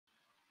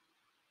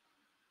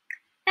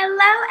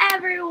Hello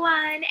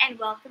everyone and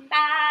welcome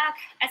back.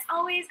 As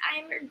always,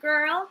 I'm your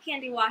girl,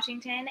 Candy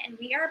Washington, and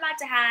we are about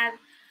to have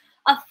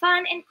a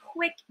fun and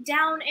quick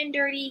down and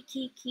dirty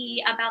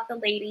kiki about the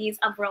ladies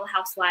of Real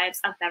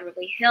Housewives of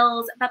Beverly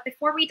Hills. But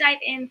before we dive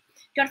in,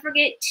 don't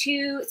forget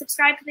to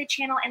subscribe to the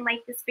channel and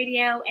like this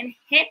video and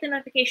hit the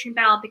notification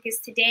bell because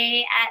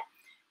today at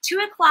 2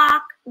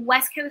 o'clock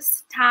West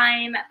Coast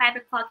time, 5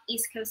 o'clock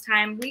East Coast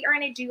time, we are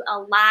going to do a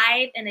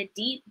live and a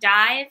deep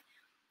dive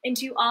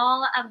into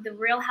all of the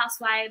Real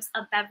Housewives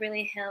of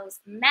Beverly Hills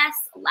mess,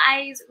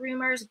 lies,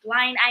 rumors,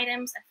 blind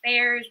items,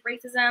 affairs,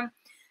 racism,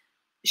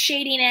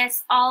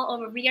 shadiness, all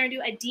over. We're going to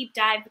do a deep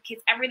dive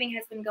because everything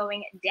has been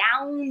going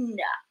down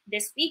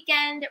this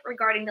weekend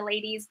regarding the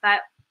ladies, but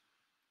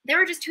there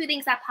were just two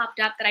things that popped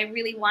up that I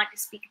really want to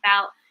speak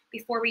about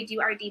before we do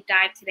our deep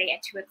dive today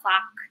at 2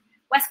 o'clock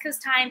West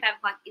Coast time, 5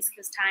 o'clock East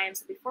Coast time.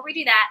 So before we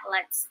do that,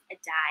 let's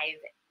dive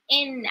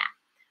in.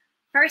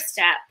 First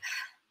up,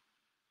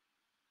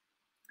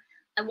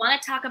 I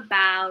want to talk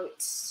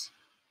about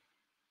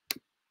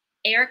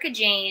Erika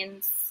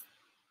Jayne's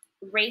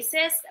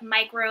racist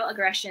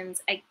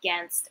microaggressions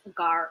against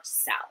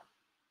Garcelle.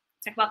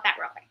 Talk about that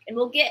real quick,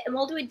 and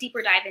we'll do a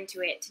deeper dive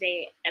into it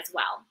today as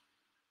well.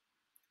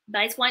 But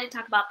I just wanted to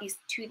talk about these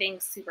two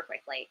things super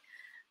quickly.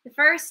 The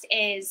first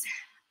is,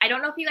 I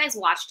don't know if you guys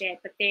watched it,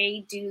 but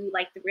they do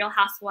like the Real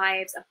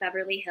Housewives of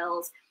Beverly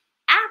Hills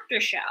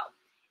after show.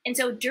 And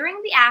so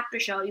during the after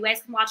show, you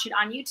guys can watch it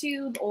on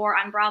YouTube or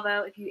on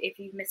Bravo if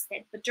you missed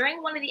it. But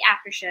during one of the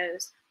after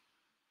shows,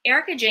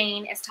 Erika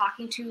Jayne is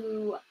talking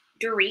to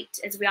Dorit.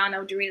 As we all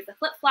know, Dorit is a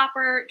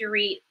flip-flopper.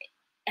 Dorit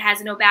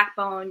has no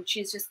backbone.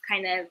 She's just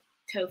kind of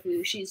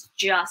tofu. She's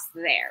just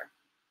there.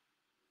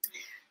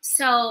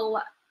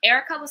 So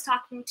Erika was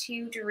talking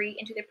to Dorit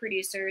and to the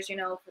producers,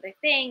 for the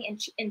thing,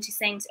 and she's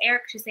saying to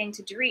Erika, she's saying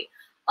to Dorit,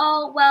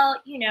 oh,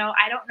 well,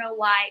 I don't know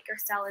why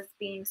Garcelle is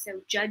being so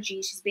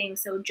judgy. She's being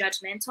so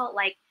judgmental.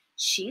 Like,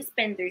 she's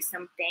been through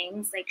some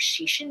things. Like,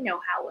 she should know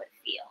how it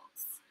feels.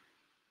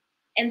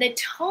 And the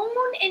tone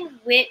in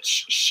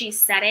which she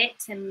said it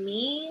to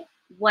me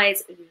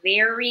was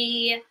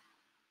very,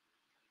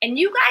 and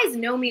you guys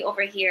know me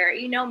over here.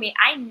 You know me.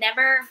 I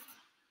never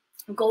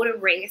go to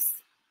race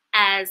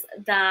as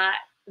the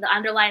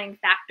underlying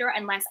factor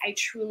unless I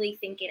truly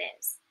think it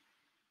is.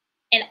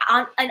 And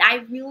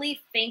I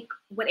really think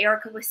what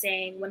Erika was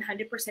saying 100%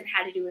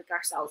 had to do with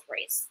Garcelle's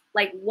race.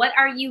 Like, what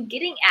are you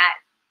getting at,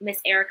 Miss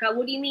Erika?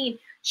 What do you mean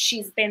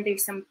she's been through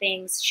some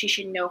things? She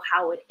should know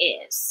how it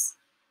is.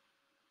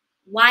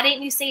 Why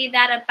didn't you say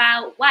that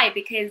about why?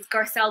 Because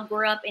Garcelle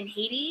grew up in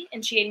Haiti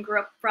and she didn't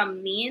grow up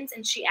from means,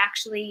 and she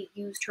actually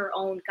used her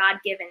own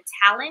God-given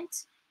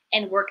talent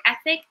and work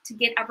ethic to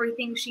get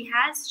everything she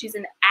has. She's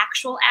an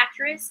actual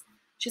actress.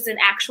 She's an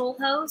actual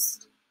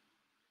host.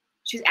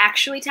 She's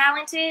actually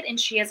talented and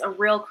she has a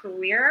real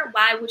career.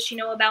 Why would she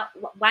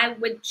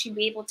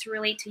be able to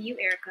relate to you,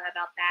 Erika,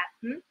 about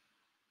that?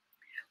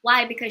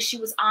 Why? Because she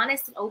was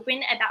honest and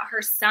open about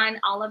her son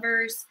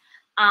Oliver's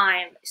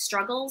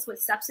struggles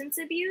with substance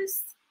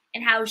abuse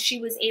and how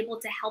she was able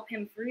to help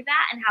him through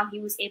that and how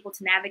he was able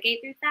to navigate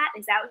through that.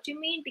 Is that what you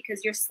mean?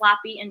 Because you're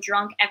sloppy and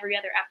drunk every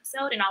other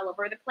episode and all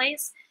over the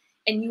place,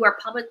 and you are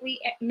publicly,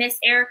 Miss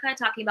Erika,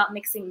 talking about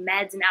mixing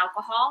meds and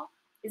alcohol.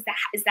 Is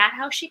that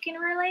how she can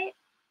relate?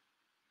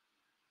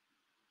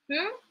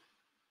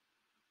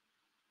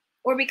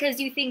 Or because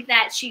you think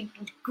that she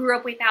grew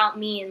up without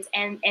means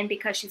and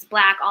because she's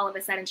black, all of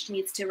a sudden she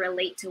needs to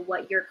relate to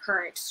what your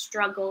current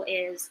struggle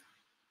is.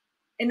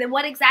 And then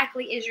what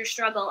exactly is your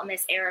struggle,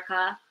 Miss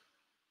Erika?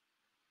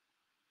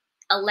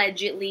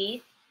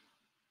 Allegedly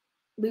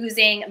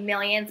losing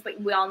millions, but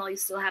we all know you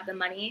still have the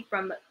money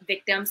from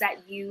victims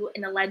that you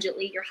and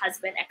allegedly your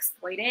husband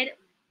exploited.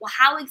 Well,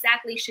 how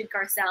exactly should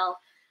Garcelle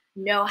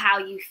know how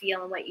you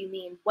feel and what you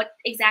mean? What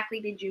exactly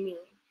did you mean?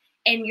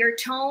 And your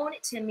tone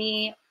to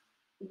me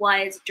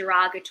was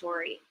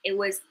derogatory. It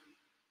was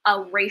a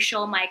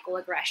racial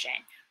microaggression.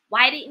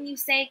 Why didn't you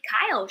say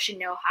Kyle should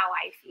know how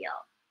I feel?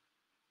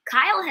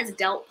 Kyle has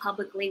dealt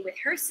publicly with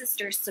her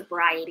sister's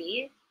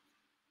sobriety.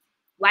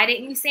 Why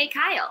didn't you say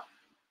Kyle?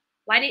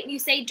 Why didn't you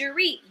say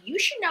Dorit? You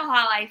should know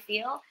how I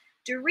feel.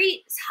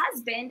 Dorit's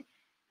husband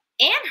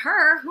and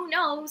her, who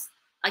knows?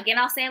 Again,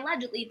 I'll say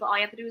allegedly, but all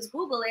you have to do is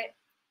Google it.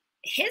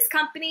 His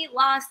company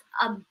lost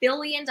 $1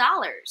 billion.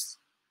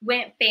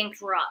 Went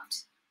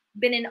bankrupt,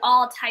 been in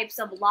all types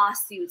of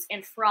lawsuits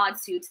and fraud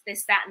suits,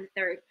 this, that, and the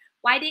third.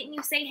 Why didn't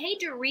you say, hey,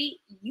 Dorit,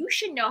 you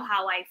should know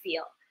how I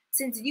feel,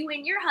 since you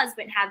and your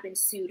husband have been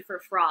sued for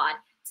fraud,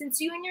 since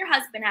you and your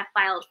husband have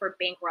filed for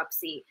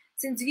bankruptcy,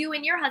 since you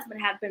and your husband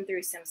have been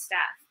through some stuff.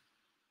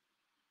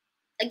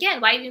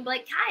 Again, why didn't you be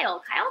like,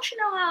 Kyle? Kyle should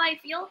know how I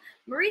feel.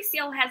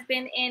 Mauricio has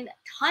been in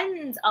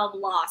tons of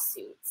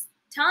lawsuits,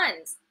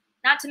 tons.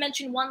 Not to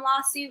mention one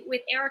lawsuit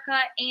with Erika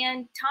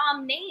and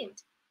Tom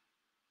named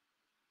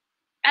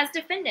as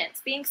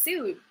defendants being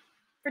sued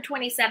for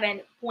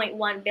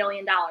 $27.1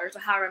 billion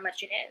or however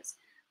much it is.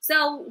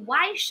 So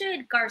why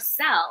should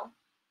Garcelle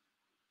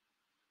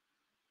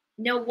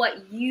know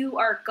what you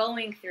are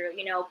going through.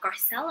 You know,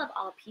 Garcelle of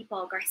all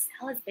people,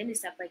 Garcelle has been to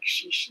stuff like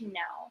she should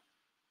know.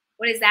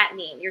 What does that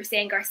mean? You're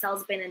saying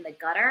Garcelle's been in the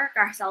gutter?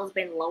 Garcelle's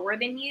been lower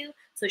than you,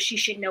 so she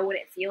should know what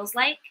it feels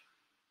like?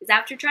 Is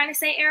that what you're trying to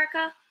say,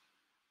 Erika?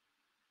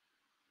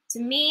 To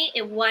me,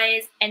 it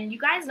was, and you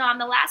guys know I'm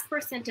the last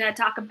person to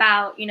talk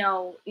about,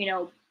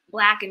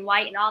 black and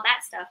white and all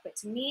that stuff, but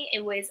to me, it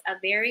was a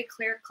very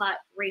clear-cut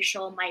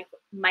racial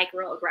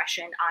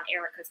microaggression on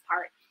Erika's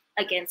part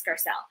against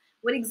Garcelle.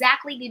 What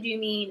exactly did you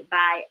mean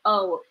by,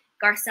 oh,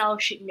 Garcelle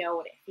should know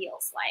what it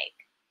feels like?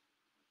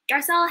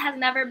 Garcelle has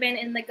never been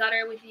in the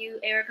gutter with you,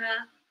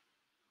 Erika.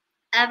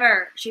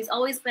 Ever. She's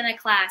always been a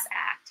class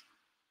act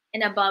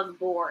and above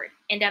board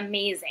and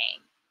amazing.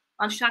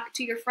 Why don't you talk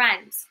to your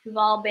friends who've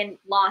all been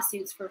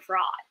lawsuits for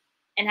fraud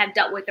and have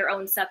dealt with their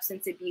own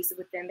substance abuse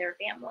within their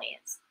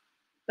families?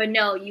 But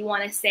no, you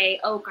want to say,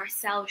 oh,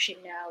 Garcelle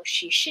should know.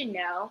 She should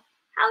know.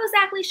 How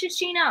exactly should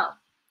she know?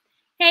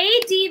 Hey,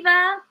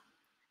 Diva.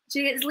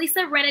 Is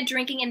Lisa Rinna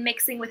drinking and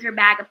mixing with her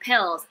bag of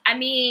pills? I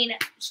mean,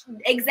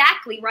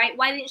 exactly, right?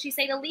 Why didn't she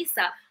say to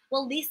Lisa?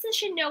 Well, Lisa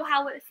should know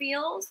how it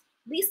feels.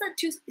 Lisa,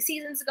 2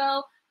 seasons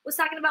ago, was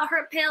talking about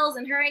her pills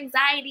and her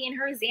anxiety and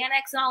her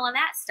Xanax and all of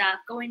that stuff,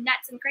 going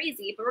nuts and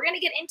crazy. But we're going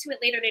to get into it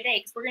later today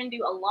because we're going to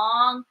do a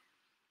long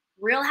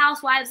Real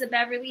Housewives of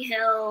Beverly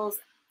Hills,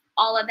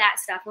 all of that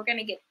stuff. We're going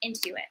to get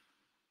into it.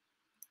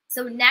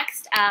 So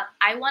next up,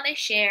 I want to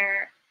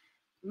share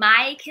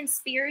my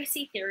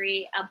conspiracy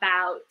theory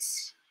about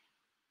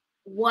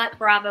what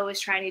Bravo is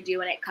trying to do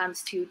when it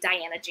comes to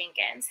Diana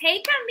Jenkins. Hey,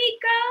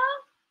 Kamiko.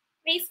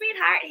 Hey,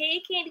 sweetheart.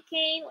 Hey, Candy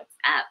Cane. What's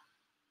up?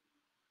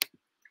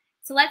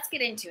 So let's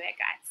get into it,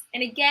 guys.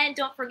 And again,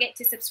 don't forget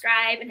to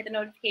subscribe and hit the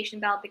notification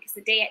bell because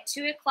today at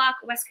 2 o'clock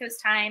West Coast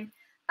time,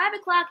 5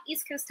 o'clock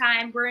East Coast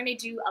time, we're going to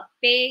do a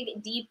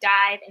big deep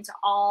dive into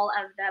all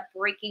of the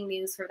breaking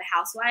news for the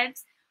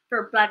Housewives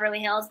for Beverly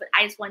Hills. But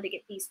I just wanted to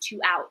get these 2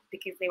 out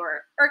because they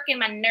were irking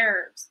my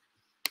nerves.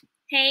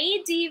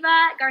 Hey,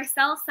 Diva.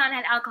 Garcelle's son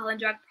had alcohol and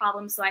drug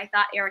problems, so I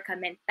thought Erika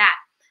meant that.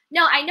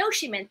 No, I know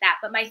she meant that,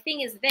 but my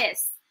thing is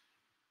this.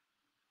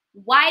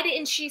 Why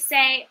didn't she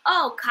say,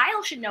 oh,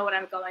 Kyle should know what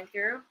I'm going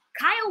through?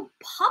 Kyle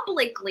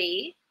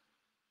publicly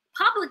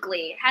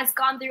has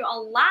gone through a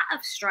lot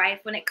of strife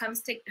when it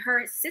comes to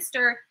her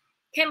sister,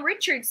 Kim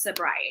Richards'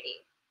 sobriety.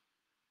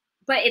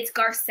 But it's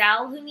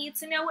Garcelle who needs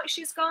to know what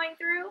she's going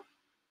through.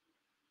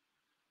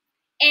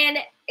 And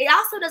it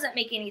also doesn't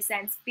make any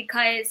sense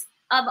because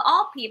of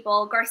all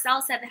people,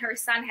 Garcelle said that her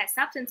son has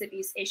substance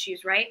abuse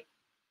issues, right?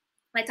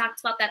 I talked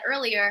about that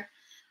earlier.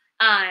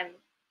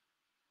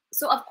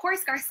 So of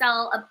course,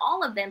 Garcelle, of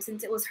all of them,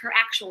 since it was her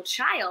actual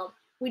child,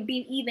 would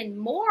be even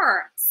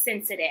more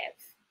sensitive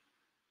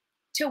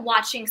to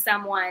watching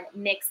someone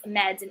mix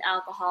meds and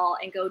alcohol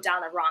and go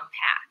down the wrong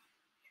path.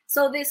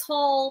 So this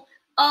whole,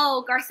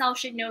 oh, Garcelle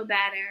should know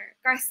better.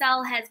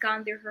 Garcelle has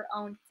gone through her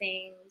own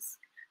things.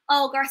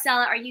 Oh,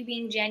 Garcelle, are you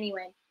being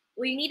genuine?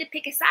 Well, you need to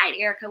pick a side,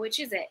 Erika. Which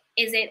is it?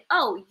 Is it,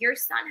 oh, your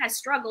son has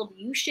struggled.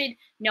 You should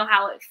know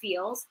how it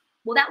feels.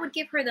 Well, that would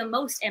give her the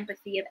most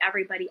empathy of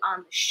everybody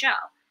on the show.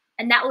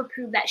 And that would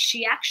prove that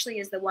she actually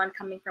is the one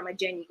coming from a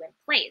genuine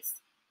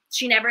place.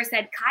 She never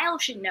said Kyle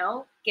should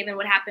know, given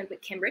what happened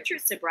with Kim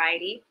Richards'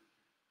 sobriety.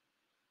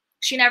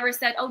 She never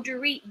said, oh,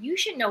 Dorit, you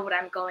should know what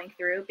I'm going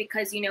through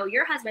because, you know,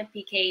 your husband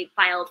PK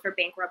filed for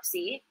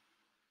bankruptcy.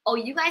 Oh,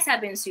 you guys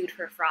have been sued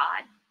for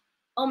fraud.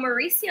 Oh,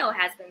 Mauricio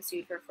has been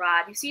sued for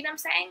fraud. You see what I'm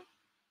saying?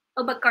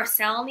 Oh, but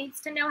Garcelle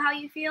needs to know how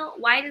you feel.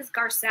 Why does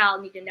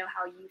Garcelle need to know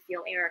how you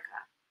feel, Erika?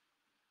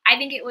 I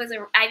think it was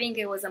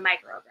a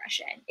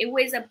microaggression. It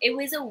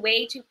was a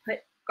way to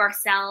put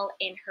Garcelle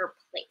in her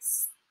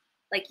place.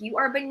 Like, you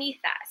are beneath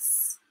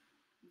us.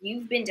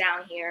 You've been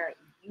down here.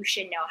 You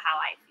should know how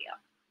I feel.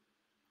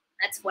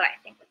 That's what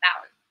I think with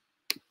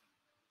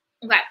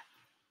that one. Okay.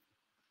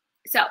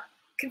 So,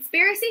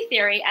 conspiracy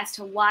theory as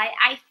to why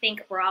I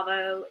think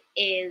Bravo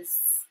is...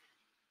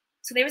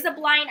 So there was a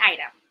blind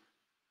item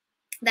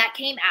that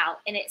came out,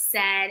 and it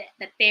said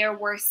that there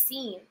were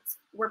scenes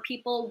where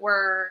people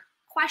were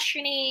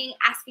questioning,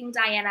 asking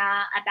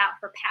Diana about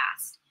her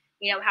past.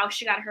 You know, how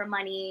she got her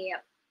money,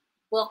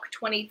 book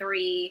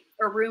 23,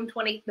 or room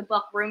 20, the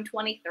book Room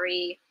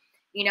 23,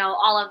 you know,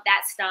 all of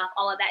that stuff,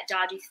 all of that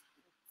dodgy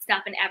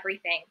stuff and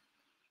everything.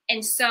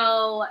 And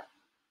so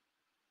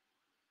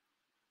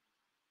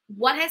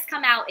what has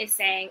come out is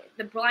saying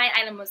the blind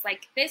item was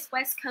like, this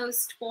West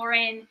Coast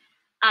foreign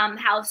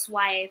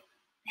housewife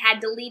had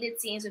deleted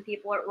scenes when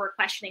people were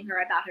questioning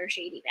her about her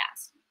shady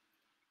past.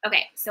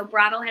 Okay, so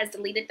Bravo has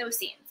deleted those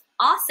scenes.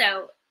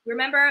 Also,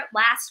 remember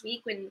last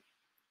week when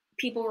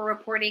people were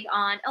reporting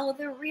on, oh,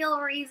 the real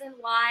reason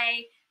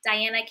why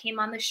Diana came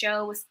on the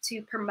show was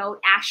to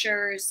promote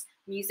Asher's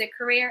music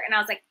career? And I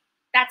was like,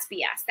 that's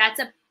BS. That's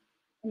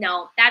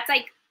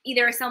like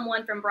either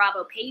someone from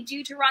Bravo paid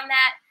you to run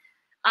that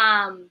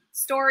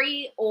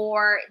story,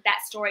 or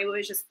that story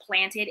was just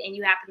planted and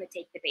you happen to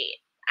take the bait.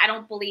 I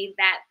don't believe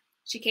that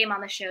she came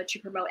on the show to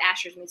promote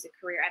Asher's music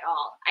career at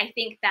all. I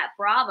think that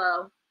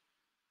Bravo,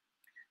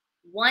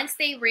 once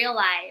they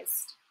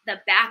realized the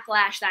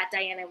backlash that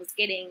Diana was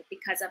getting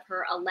because of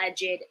her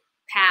alleged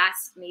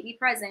past, maybe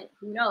present,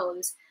 who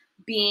knows,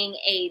 being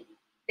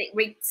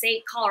we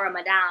call her a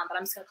madame, but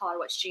I'm just gonna call her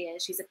what she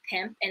is. She's a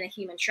pimp and a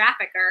human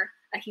trafficker,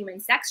 a human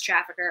sex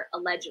trafficker,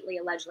 allegedly.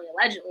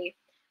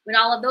 When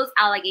all of those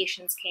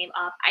allegations came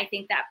up, I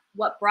think that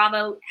what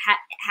Bravo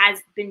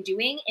has been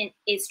doing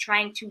is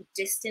trying to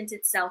distance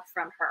itself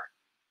from her.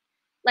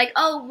 Like,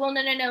 oh, well,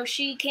 no,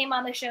 she came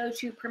on the show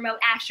to promote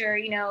Asher,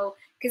 you know,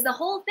 because the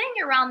whole thing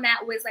around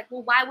that was like,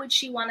 well, why would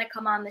she want to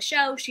come on the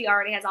show? She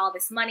already has all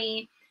this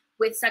money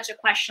with such a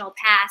questionable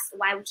past.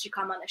 Why would she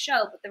come on the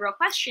show? But the real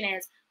question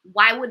is,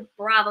 why would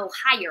Bravo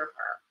hire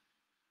her?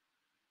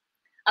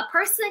 A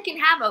person can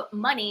have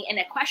money and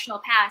a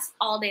questionable past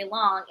all day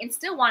long and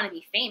still want to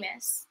be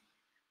famous.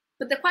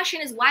 But the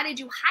question is, why did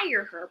you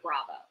hire her,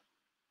 Bravo?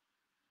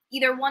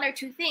 Either one or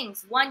two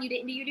things. One, you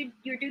didn't do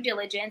your due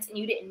diligence and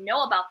you didn't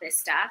know about this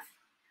stuff.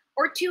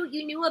 Or two,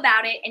 you knew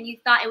about it and you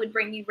thought it would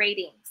bring you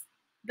ratings.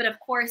 But of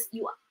course,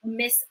 you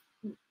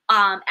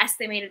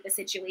estimated the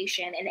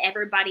situation, and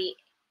everybody,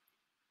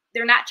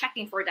 they're not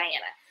checking for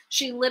Diana.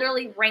 She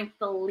literally ranked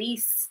the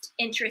least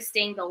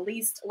interesting, the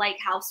least like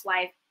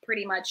housewife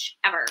pretty much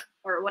ever,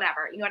 or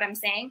whatever. You know what I'm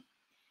saying?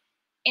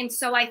 And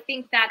so I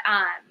think that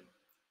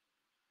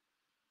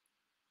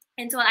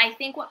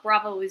what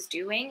Bravo is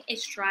doing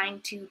is trying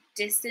to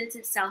distance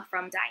itself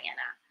from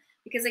Diana.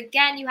 Because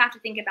again, you have to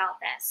think about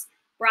this.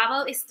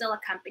 Bravo is still a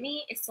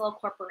company, it's still a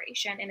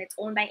corporation, and it's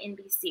owned by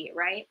NBC,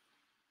 right?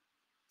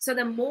 So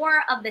the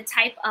more of the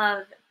type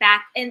of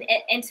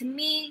and to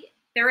me,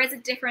 there is a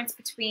difference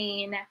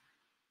between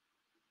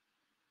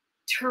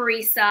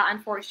Teresa,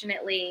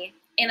 unfortunately,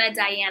 and a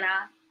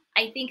Diana.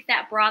 I think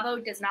that Bravo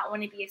does not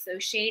want to be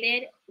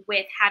associated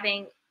with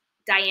having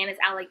Diana's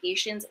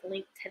allegations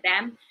linked to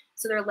them.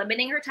 So they're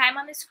limiting her time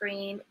on the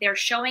screen. They're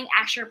showing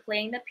Asher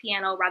playing the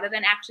piano rather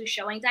than actually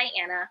showing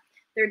Diana.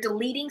 They're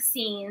deleting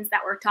scenes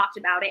that were talked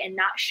about it and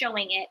not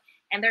showing it.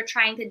 And they're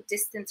trying to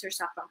distance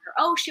herself from her.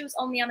 Oh, she was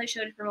only on the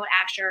show to promote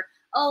Asher.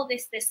 Oh,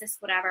 this,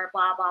 whatever,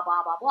 blah, blah,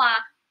 blah, blah, blah.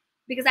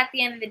 Because at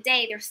the end of the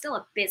day, they're still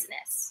a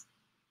business.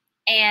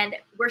 And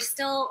we're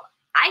still,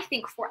 I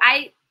think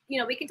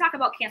we can talk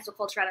about cancel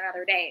culture on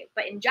another day,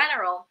 but in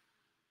general,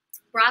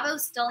 Bravo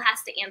still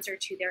has to answer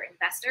to their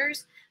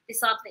investors. They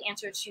still have to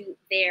answer to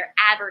their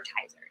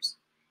advertisers.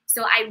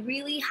 So I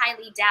really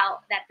highly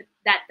doubt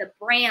that the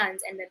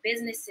brands and the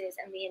businesses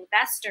and the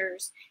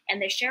investors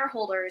and the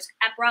shareholders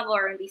at Bravo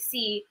or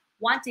NBC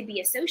want to be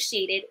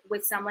associated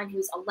with someone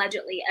who's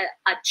allegedly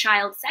a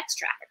child sex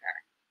trafficker.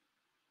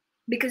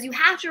 Because you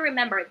have to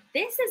remember,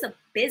 this is a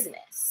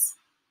business.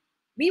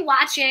 We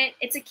watch it,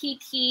 it's a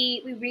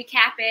key, we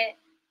recap it.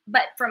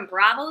 But from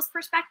Bravo's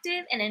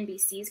perspective and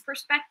NBC's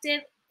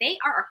perspective, they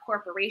are a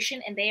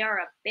corporation and they are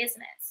a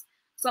business.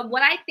 So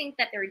what I think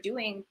that they're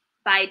doing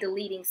by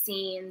deleting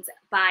scenes,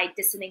 by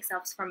distancing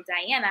themselves from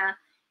Diana,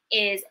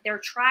 is they're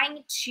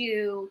trying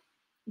to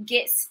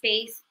get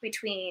space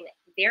between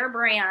their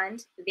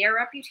brand, their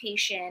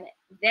reputation,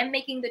 them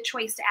making the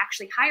choice to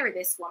actually hire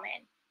this woman,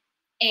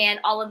 and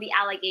all of the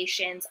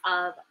allegations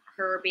of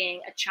her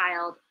being a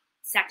child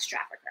sex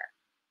trafficker.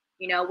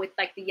 You know, with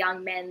like the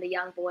young men, the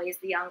young boys,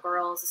 the young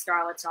girls, the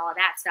starlets, all of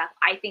that stuff.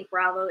 I think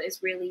Bravo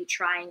is really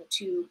trying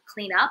to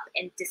clean up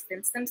and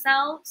distance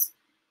themselves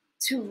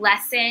to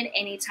lessen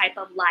any type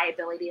of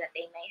liability that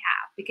they may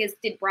have. Because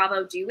did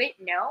Bravo do it?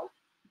 No.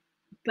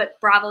 But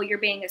Bravo, you're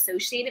being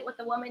associated with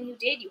a woman who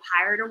did. You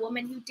hired a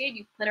woman who did.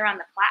 You put her on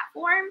the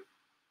platform.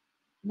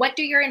 What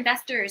do your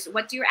investors,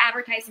 what do your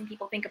advertising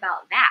people think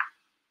about that?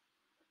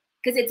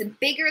 Because it's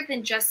bigger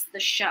than just the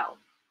show.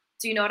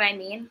 Do you know what I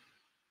mean?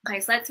 Okay,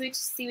 so let's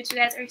see what you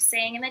guys are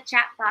saying in the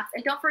chat box.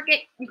 And don't forget,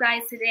 you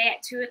guys, today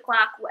at 2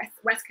 o'clock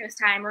West Coast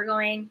time, we're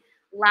going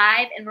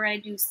live and we're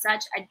going to do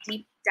such a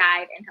deep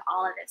dive into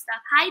all of this stuff.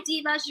 Hi,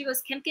 Diva. She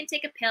goes, Kim can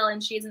take a pill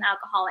and she's an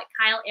alcoholic.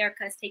 Kyle,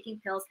 Erika is taking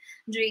pills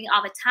and drinking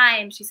all the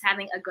time. She's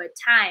having a good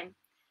time.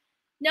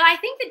 No, I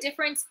think the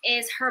difference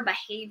is her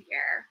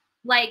behavior.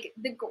 Like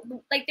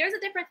there's a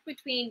difference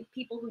between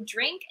people who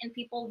drink and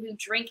people who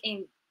drink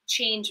and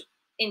change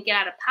and get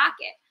out of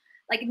pocket.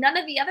 Like, none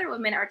of the other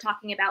women are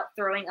talking about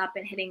throwing up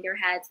and hitting their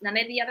heads. None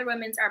of the other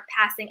women are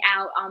passing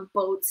out on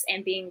boats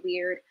and being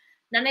weird.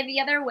 None of the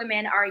other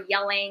women are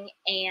yelling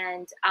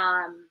and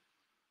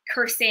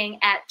cursing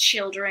at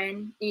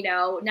children. You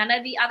know, none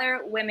of the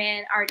other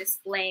women are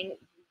displaying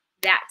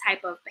that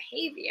type of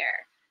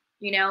behavior.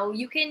 You know,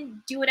 you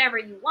can do whatever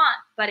you want,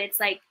 but it's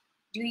like,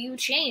 do you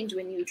change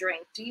when you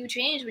drink? Do you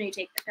change when you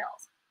take the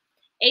pills?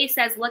 A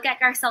says, look at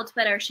Garcelle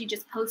Twitter. She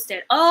just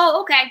posted.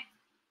 Oh, okay.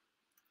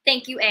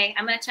 Thank you, A.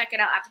 I'm going to check it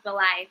out after the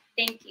live.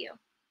 Thank you.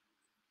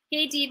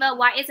 Hey, Diva,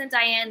 why isn't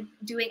Diane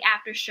doing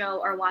after show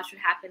or Watch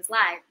What Happens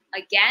live?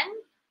 Again,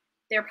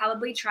 they're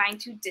probably trying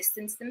to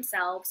distance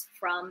themselves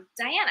from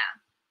Diana.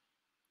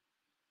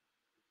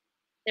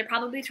 They're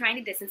probably trying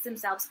to distance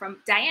themselves from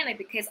Diana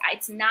because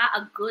it's not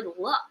a good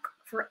look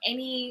for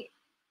any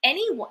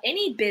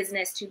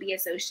business to be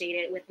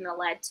associated with an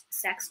alleged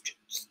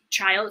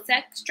child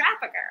sex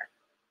trafficker.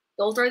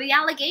 Those are the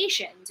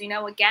allegations. You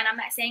know, again, I'm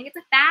not saying it's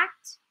a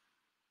fact.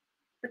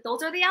 But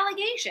those are the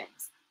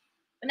allegations.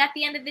 And at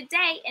the end of the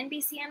day,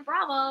 NBC and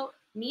Bravo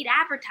need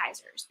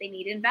advertisers. They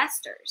need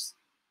investors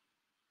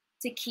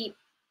to keep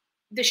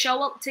the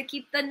show, to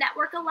keep the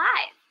network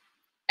alive.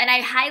 And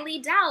I highly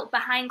doubt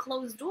behind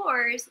closed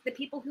doors, the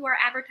people who are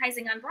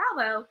advertising on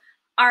Bravo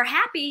are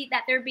happy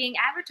that they're being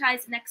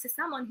advertised next to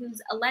someone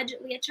who's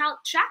allegedly a child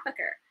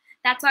trafficker.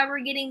 That's why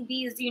we're getting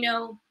these,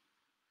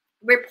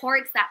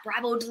 reports that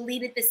Bravo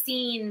deleted the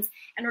scenes,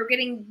 and we're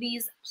getting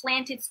these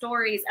planted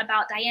stories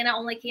about Diana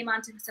only came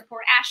on to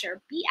support Asher.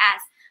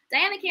 BS.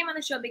 Diana came on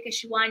the show because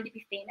she wanted to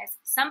be famous.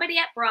 Somebody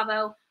at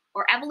Bravo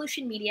or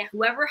Evolution Media,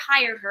 whoever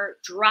hired her,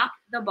 dropped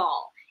the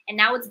ball, and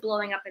now it's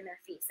blowing up in their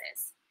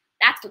faces.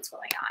 That's what's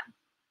going on.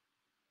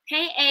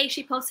 Hey A,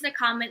 she posted a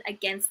comment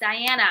against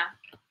Diana,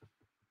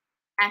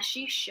 as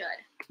she should.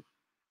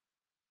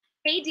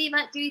 Hey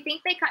Diva, do you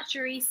think they cut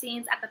Cherie's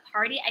scenes at the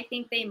party? I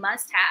think they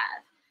must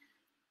have.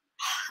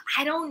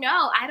 I don't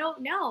know.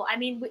 I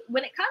mean,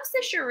 when it comes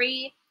to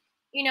Cherie,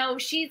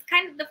 she's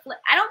kind of the flip.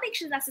 I don't think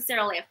she's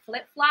necessarily a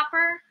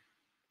flip-flopper,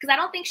 because I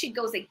don't think she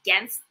goes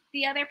against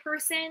the other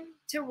person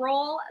to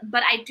roll,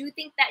 but I do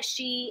think that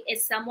she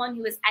is someone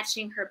who is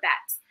etching her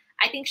bets.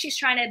 I think she's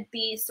trying to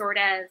be sort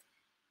of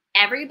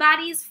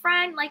everybody's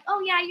friend, like,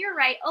 oh yeah, you're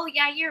right. Oh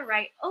yeah, you're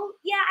right. Oh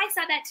yeah, I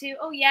said that too.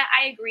 Oh yeah,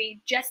 I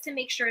agree, just to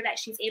make sure that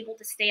she's able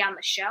to stay on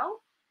the show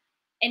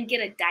and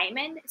get a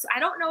diamond. So I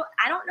don't know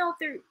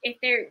if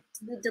they're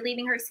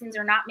deleting her scenes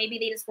or not. Maybe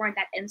they just weren't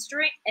that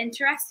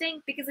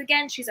interesting, because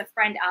again, she's a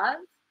friend of,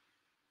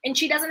 and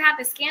she doesn't have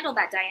the scandal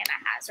that Diana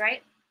has,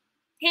 right?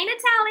 Hey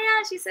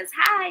Natalia, she says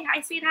hi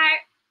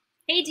sweetheart.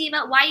 Hey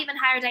Diva, why even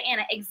hire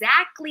Diana?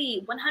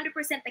 Exactly,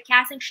 100%. The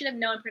casting should have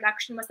known.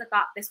 Production must have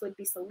thought this would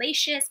be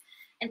salacious,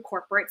 and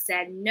corporate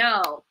said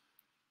no.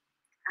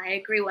 I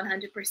agree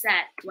 100%.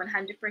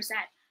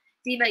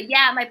 Diva,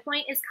 yeah, my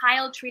point is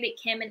Kyle treated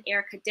Kim and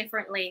Erika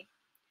differently.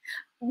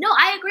 No,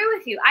 I agree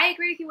with you.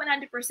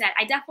 100%.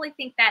 I definitely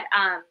think that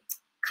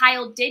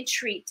Kyle did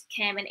treat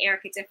Kim and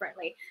Erika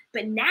differently.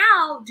 But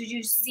now, did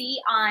you see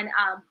on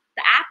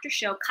the after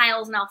show,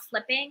 Kyle's now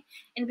flipping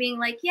and being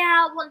like,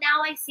 yeah, well,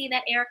 now I see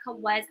that Erika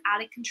was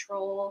out of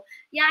control.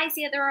 Yeah, I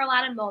see that there were a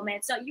lot of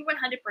moments. So you're 100%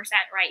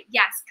 right.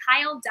 Yes,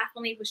 Kyle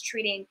definitely was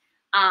treating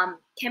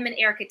Kim and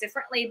Erika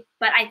differently.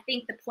 But I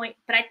think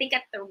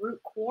at the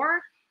root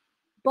core,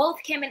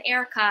 both Kim and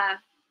Erika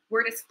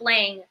were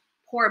displaying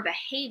poor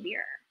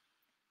behavior.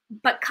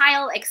 But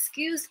Kyle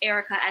excused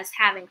Erika as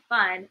having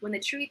fun, when the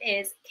truth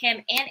is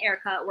Kim and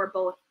Erika were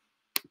both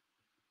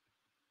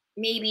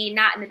maybe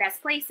not in the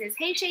best places.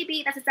 Hey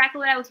Shay, that's exactly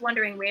what I was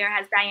wondering. Where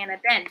has Diana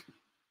been?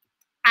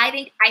 I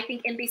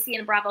think NBC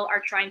and Bravo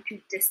are trying to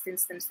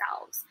distance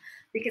themselves,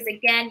 because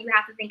again, you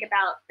have to think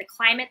about the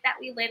climate that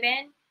we live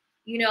in,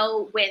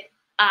 with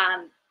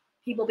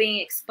people being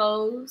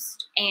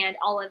exposed and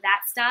all of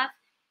that stuff.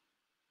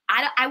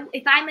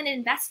 If I'm an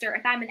investor,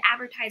 if I'm an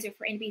advertiser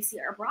for NBC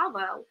or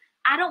Bravo,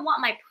 I don't want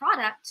my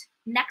product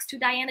next to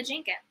Diana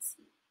Jenkins.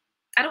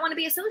 I don't want to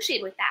be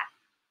associated with that.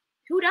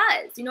 Who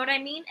does? You know what I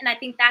mean? And I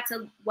think that's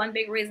one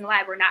big reason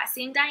why we're not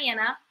seeing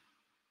Diana.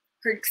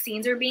 Her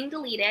scenes are being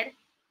deleted.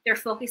 They're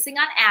focusing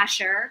on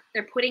Asher.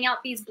 They're putting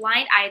out these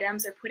blind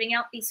items. They're putting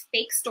out these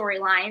fake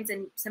storylines,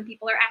 and some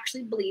people are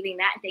actually believing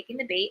that and taking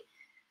the bait.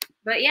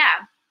 But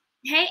yeah.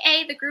 Hey,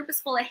 A, the group is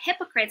full of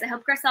hypocrites. I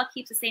hope Garcelle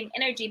keeps the same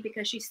energy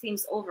because she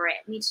seems over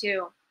it. Me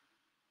too.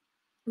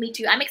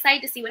 I'm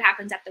excited to see what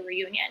happens at the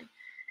reunion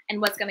and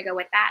what's going to go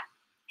with that.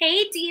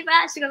 Hey,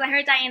 Diva. She goes, I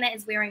heard Diana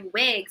is wearing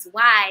wigs.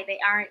 Why? They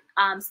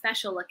aren't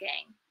special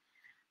looking.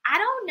 I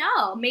don't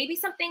know. Maybe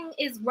something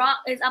is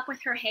up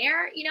with her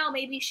hair.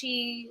 Maybe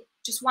she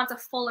just wants a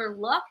fuller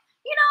look.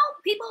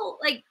 People,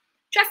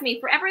 trust me,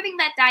 for everything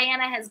that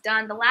Diana has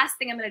done, the last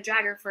thing I'm going to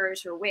drag her for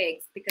is her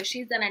wigs, because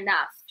she's done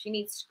enough. She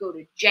needs to go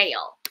to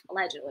jail,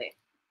 allegedly.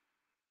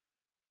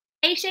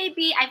 Hey, Shay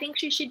B, I think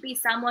she should be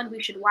someone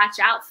we should watch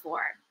out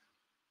for.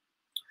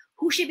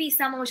 Who should be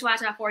someone we should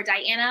watch out for?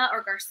 Diana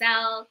or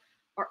Garcelle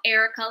or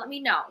Erika? Let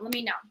me know.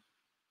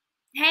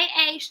 Hey,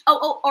 A,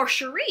 or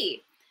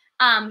Cherie.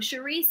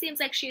 Cherie seems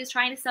like she is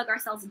trying to sell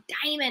Garcelle's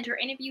diamond. Her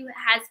interview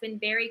has been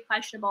very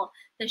questionable.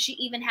 Does she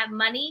even have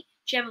money?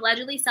 She have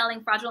allegedly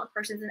selling fraudulent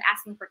persons and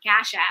asking for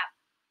cash app.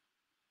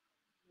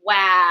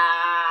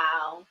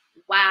 Wow.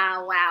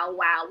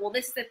 Well,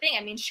 this is the thing.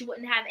 I mean, she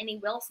wouldn't have any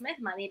Will Smith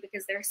money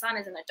because their son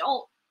is an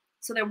adult,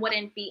 so there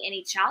wouldn't be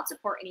any child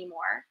support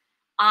anymore.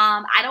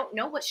 I don't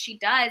know what she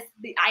does.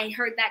 I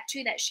heard that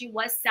too, that she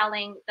was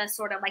selling the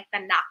sort of the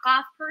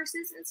knockoff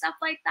purses and stuff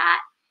like that.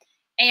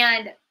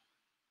 And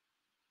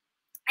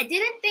I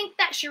didn't think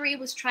that Cherie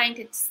was trying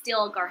to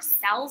steal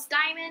Garcelle's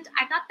diamond.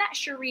 I thought that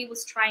Cherie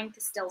was trying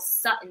to steal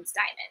Sutton's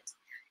diamond,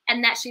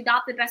 and that she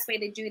thought the best way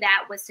to do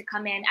that was to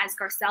come in as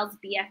Garcelle's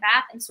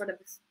BFF and sort of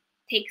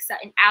take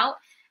Sutton out.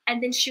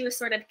 And then she was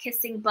sort of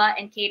kissing butt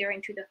and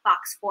catering to the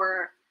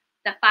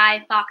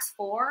five Fox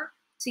 4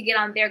 to get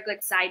on their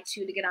good side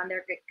too, to get on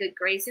their good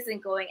graces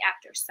and going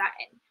after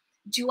Sutton.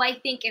 Do I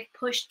think if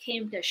push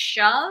came to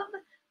shove,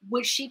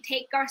 would she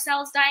take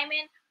Garcelle's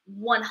diamond?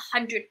 100%.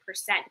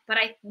 But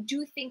I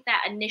do think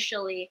that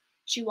initially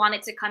She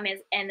wanted to come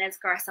in as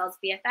Garcelle's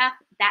BFF.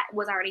 That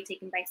was already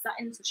taken by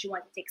Sutton, so she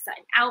wanted to take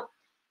Sutton out.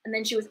 And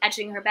then she was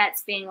edging her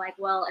bets, being like,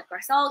 well, if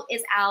Garcelle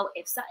is out,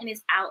 if Sutton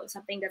is out, if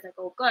something doesn't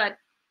go good,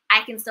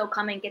 I can still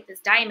come and get this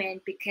diamond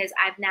because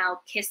I've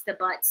now kissed the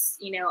butts,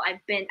 you know, I've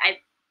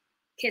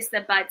kissed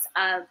the butts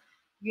of,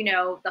 you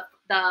know,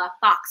 the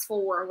Fox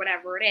 4 or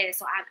whatever it is.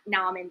 So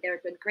now I'm in their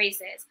good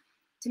graces.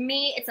 To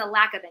me, it's a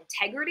lack of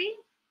integrity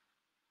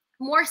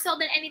more so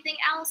than anything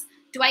else.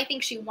 Do I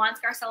think she wants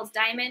Garcelle's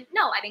diamond?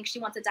 No, I think she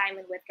wants a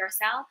diamond with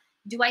Garcelle.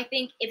 Do I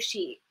think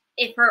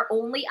if her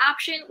only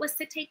option was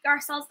to take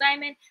Garcelle's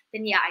diamond,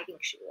 then yeah, I think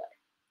she would.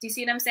 Do you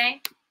see what I'm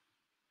saying?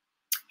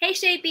 Hey,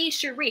 Shay B,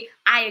 Cherie,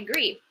 I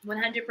agree.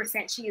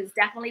 100%. She is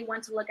definitely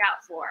one to look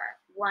out for.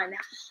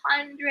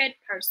 100%.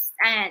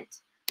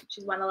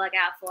 She's one to look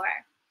out for.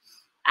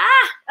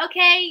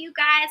 Okay, you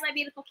guys, my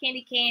beautiful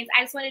candy canes.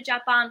 I just want to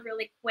jump on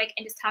really quick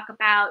and just talk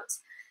about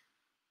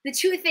the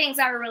two things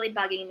that were really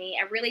bugging me.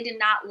 I really did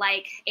not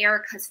like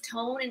Erika's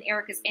tone and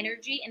Erika's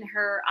energy in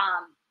her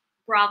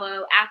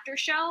Bravo after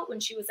show when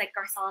she was like,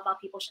 Garcelle,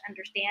 about people should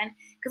understand.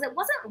 Because it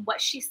wasn't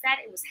what she said,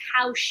 it was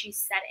how she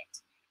said it.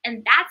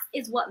 And that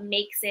is what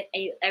makes it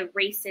a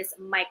racist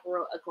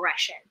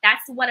microaggression.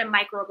 That's what a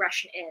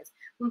microaggression is.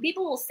 When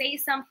people will say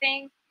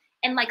something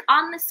and like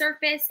on the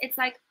surface, it's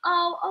like,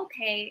 oh,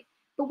 okay.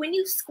 But when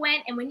you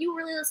squint and when you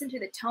really listen to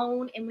the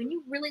tone and when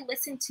you really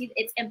listen to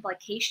its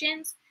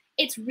implications,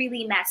 it's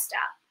really messed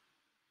up.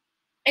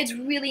 It's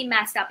really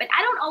messed up. And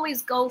I don't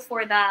always go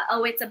for the,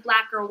 oh, it's a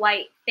black or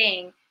white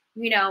thing,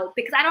 you know,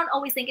 because I don't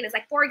always think it is.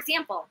 Like, for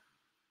example,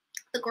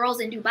 the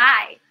girls in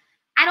Dubai,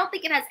 I don't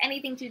think it has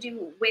anything to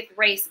do with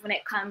race when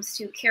it comes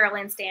to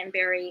Carolyn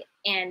Stanberry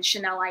and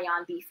Chanel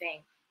Ayan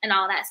beefing and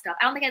all that stuff.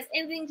 I don't think it has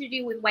anything to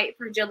do with white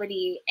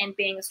fragility and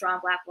being a strong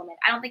black woman.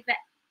 I don't think that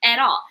at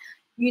all.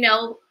 You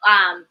know,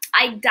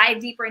 I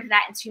dive deeper into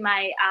that into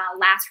my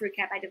last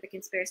recap I did the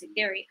conspiracy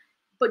theory.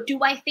 But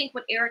do I think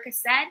what Erika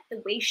said,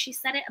 the way she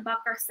said it about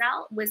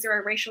Garcelle, was there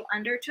a racial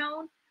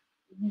undertone?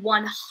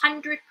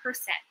 100%.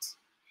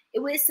 It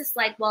was just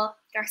like, well,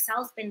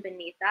 Garcelle's been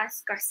beneath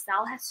us.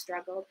 Garcelle has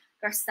struggled.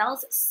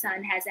 Garcelle's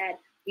son has had,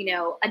 you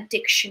know,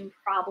 addiction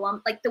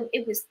problem. Like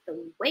it was the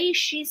way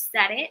she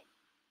said it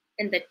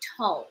and the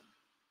tone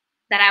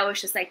that I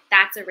was just like,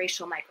 that's a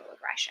racial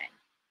microaggression.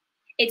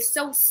 It's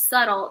so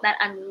subtle that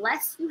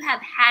unless you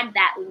have had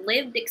that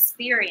lived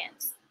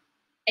experience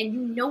and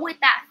you know what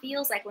that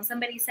feels like when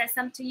somebody says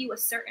something to you a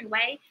certain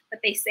way, but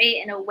they say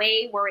it in a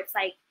way where it's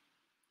like,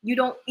 you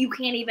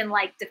can't even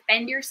like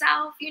defend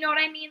yourself. You know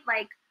what I mean?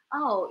 Like,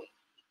 oh,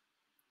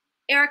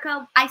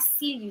 Erika, I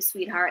see you,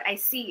 sweetheart. I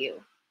see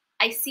you.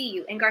 I see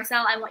you. And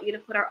Garcelle, I want you to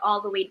put her all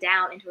the way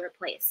down into her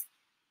place.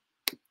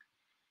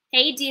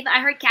 Hey, Diva,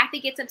 I heard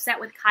Kathy gets upset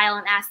with Kyle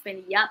and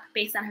Aspen. Yup,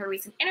 based on her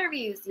recent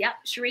interviews. Yup,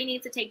 Cherie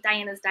needs to take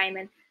Diana's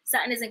diamond.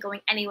 Sutton isn't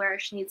going anywhere.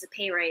 She needs a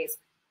pay raise.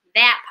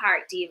 That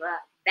part, Diva.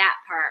 That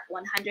part,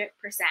 100%.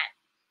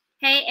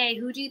 Hey, A,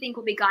 who do you think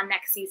will be gone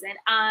next season?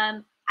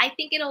 I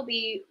think it'll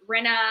be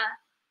Rinna,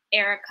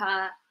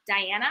 Erika,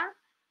 Diana,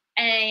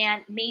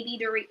 and maybe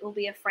Dorit will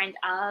be a friend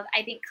of.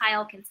 I think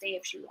Kyle can stay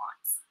if she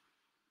wants.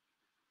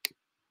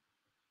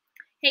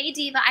 Hey,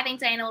 Diva, I think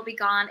Diana will be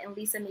gone and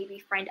Lisa may be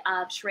friend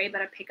of. Sheree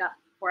better pick up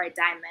for a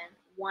diamond.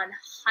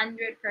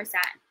 100%.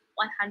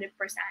 100%.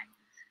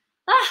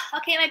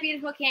 Okay, my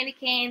beautiful candy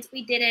canes,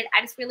 we did it.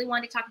 I just really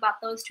wanted to talk about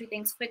those two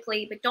things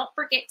quickly, but don't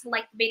forget to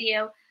like the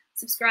video,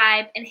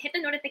 subscribe, and hit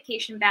the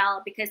notification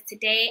bell because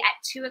today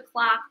at 2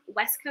 o'clock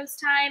West Coast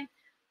time,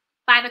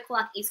 5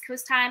 o'clock East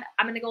Coast time,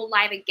 I'm going to go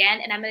live again,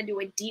 and I'm going to do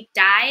a deep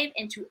dive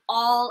into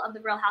all of the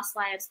Real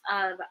Housewives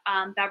of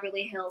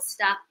Beverly Hills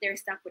stuff.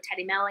 There's stuff with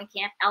Teddy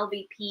Mellencamp,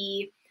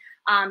 LVP,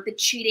 the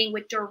cheating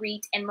with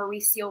Dorit and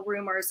Mauricio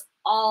rumors,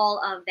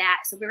 all of that.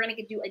 So we're going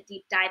to do a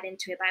deep dive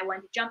into it, but I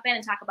wanted to jump in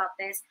and talk about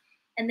this.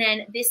 And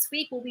then this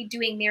week, we'll be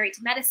doing Married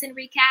to Medicine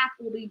recap.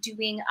 We'll be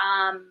doing,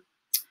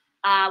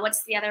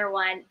 what's the other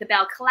one? The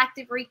Bell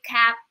Collective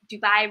recap,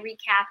 Dubai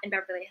recap, and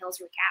Beverly Hills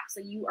recap.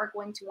 So you are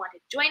going to want to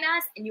join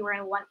us, and you are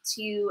going to want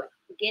to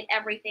get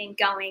everything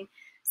going.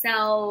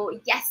 So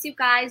yes, you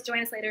guys,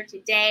 join us later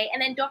today. And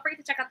then don't forget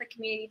to check out the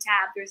community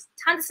tab. There's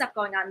tons of stuff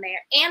going on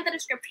there, and the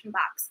description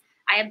box.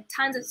 I have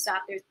tons of stuff.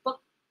 There's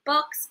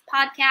books,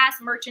 podcasts,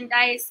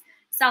 merchandise,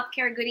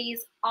 self-care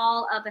goodies,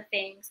 all of the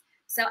things.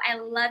 So I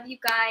love you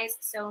guys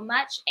so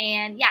much.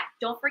 And yeah,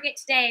 don't forget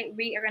today,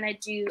 we are going to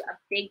do a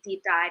big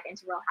deep dive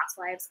into Real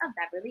Housewives of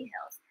Beverly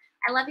Hills.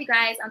 I love you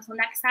guys. Until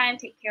next time,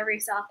 take care of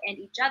yourself and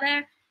each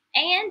other.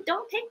 And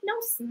don't take no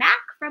smack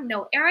from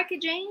no Erika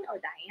Jane or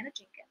Diana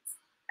Jenkins.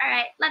 All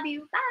right. Love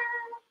you.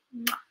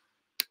 Bye.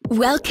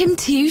 Welcome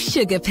to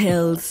Sugar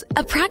Pills,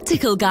 a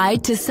practical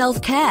guide to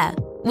self-care,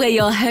 where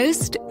your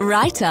host,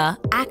 writer,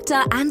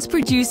 actor, and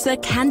producer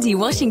Candy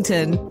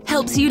Washington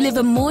helps you live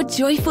a more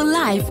joyful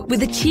life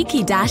with a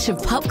cheeky dash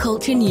of pop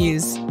culture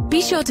news.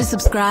 Be sure to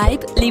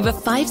subscribe, leave a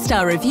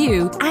 5-star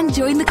review, and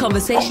join the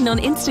conversation on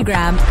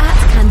Instagram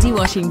 @Candy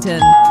Washington.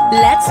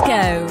 Let's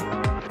go!